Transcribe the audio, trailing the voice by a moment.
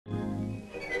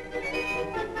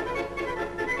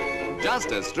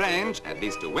Just as strange, at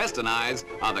least to Western eyes,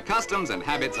 are the customs and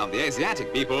habits of the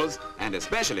Asiatic peoples, and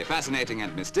especially fascinating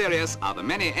and mysterious are the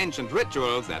many ancient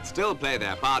rituals that still play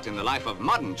their part in the life of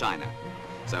modern China.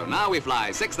 So now we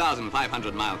fly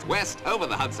 6,500 miles west over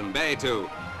the Hudson Bay to,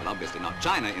 well, obviously not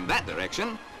China in that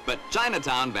direction, but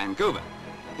Chinatown, Vancouver.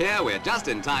 Here we're just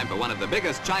in time for one of the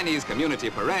biggest Chinese community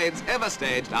parades ever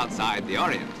staged outside the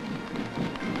Orient.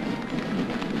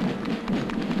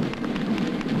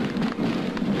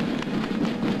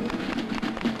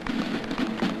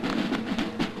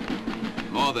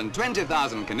 More than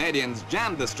 20,000 Canadians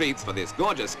jammed the streets for this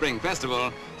gorgeous spring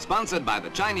festival, sponsored by the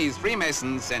Chinese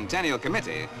Freemasons Centennial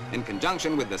Committee in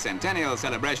conjunction with the centennial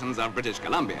celebrations of British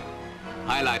Columbia.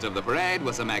 Highlight of the parade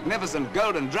was a magnificent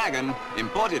golden dragon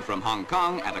imported from Hong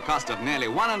Kong at a cost of nearly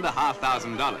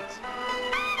 $1,500.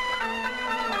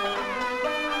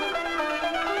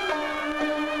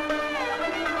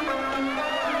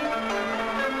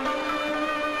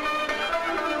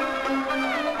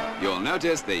 You'll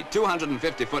notice the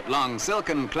 250-foot-long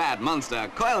silken-clad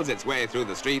monster coils its way through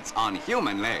the streets on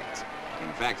human legs.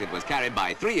 In fact, it was carried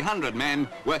by 300 men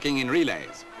working in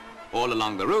relays. All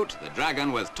along the route, the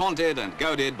dragon was taunted and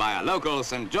goaded by a local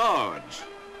St. George.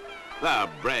 The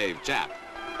brave chap.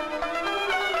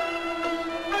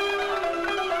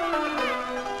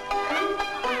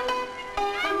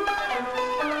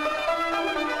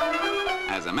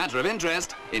 As a matter of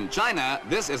interest, in China,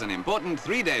 this is an important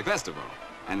three-day festival.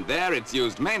 And there it's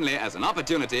used mainly as an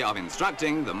opportunity of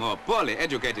instructing the more poorly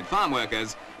educated farm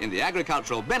workers in the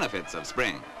agricultural benefits of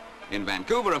spring. In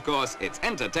Vancouver, of course, it's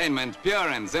entertainment pure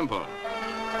and simple.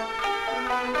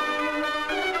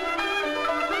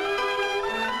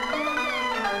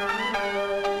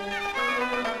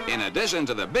 In addition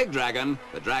to the big dragon,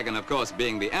 the dragon, of course,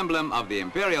 being the emblem of the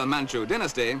Imperial Manchu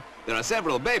dynasty, there are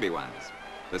several baby ones.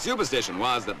 The superstition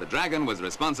was that the dragon was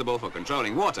responsible for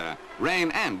controlling water,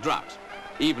 rain and drought.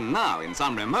 Even now, in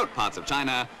some remote parts of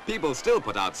China, people still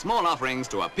put out small offerings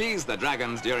to appease the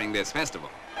dragons during this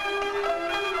festival.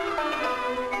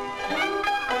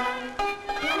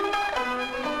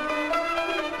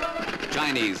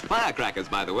 Chinese firecrackers,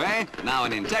 by the way, now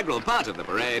an integral part of the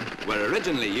parade, were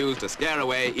originally used to scare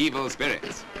away evil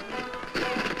spirits.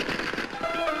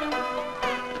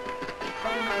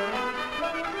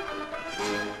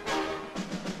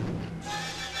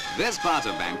 This part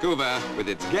of Vancouver, with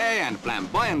its gay and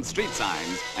flamboyant street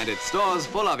signs and its stores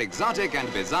full of exotic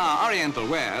and bizarre oriental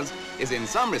wares, is in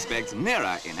some respects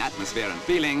nearer in atmosphere and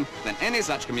feeling than any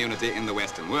such community in the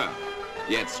Western world.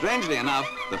 Yet, strangely enough,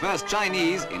 the first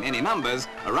Chinese, in any numbers,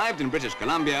 arrived in British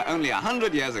Columbia only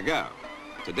 100 years ago.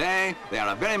 Today, they are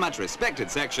a very much respected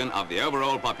section of the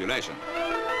overall population.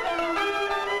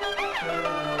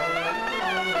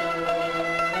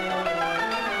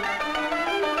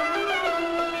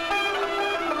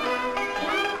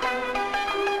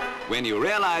 When you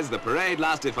realize the parade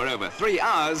lasted for over 3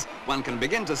 hours, one can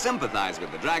begin to sympathize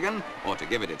with the dragon, or to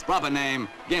give it its proper name,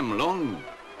 Gim Lung.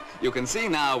 You can see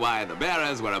now why the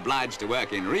bearers were obliged to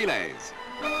work in relays.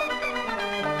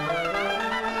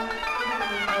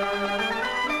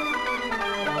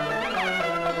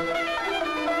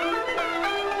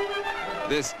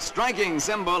 This striking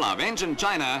symbol of ancient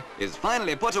China is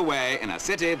finally put away in a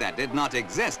city that did not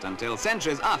exist until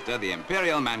centuries after the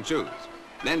Imperial Manchus,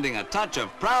 lending a touch of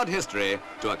proud history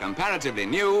to a comparatively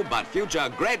new but future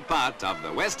great part of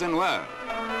the Western world.